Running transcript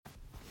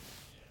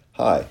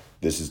Hi,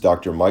 this is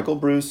Dr. Michael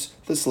Bruce,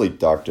 the Sleep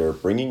Doctor,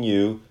 bringing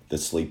you the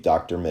Sleep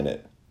Doctor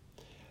Minute.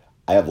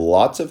 I have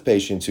lots of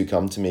patients who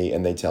come to me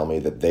and they tell me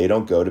that they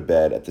don't go to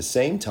bed at the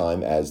same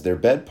time as their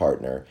bed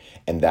partner,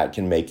 and that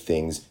can make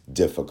things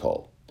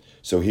difficult.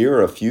 So here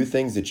are a few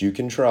things that you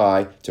can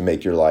try to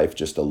make your life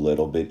just a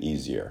little bit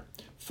easier.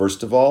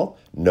 First of all,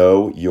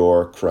 know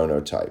your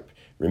chronotype.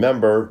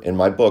 Remember, in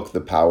my book, The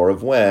Power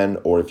of When,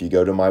 or if you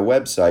go to my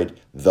website,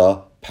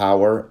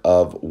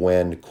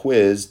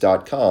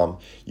 thepowerofwhenquiz.com,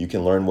 you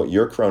can learn what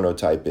your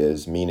chronotype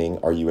is, meaning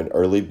are you an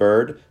early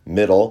bird,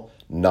 middle,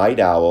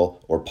 night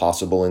owl, or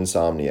possible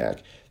insomniac.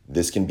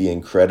 This can be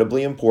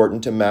incredibly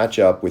important to match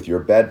up with your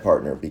bed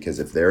partner because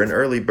if they're an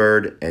early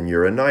bird and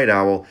you're a night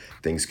owl,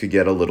 things could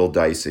get a little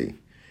dicey.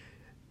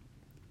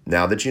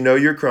 Now that you know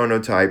your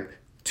chronotype,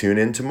 tune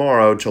in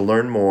tomorrow to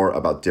learn more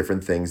about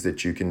different things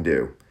that you can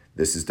do.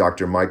 This is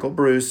Dr. Michael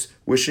Bruce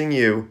wishing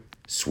you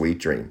sweet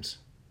dreams.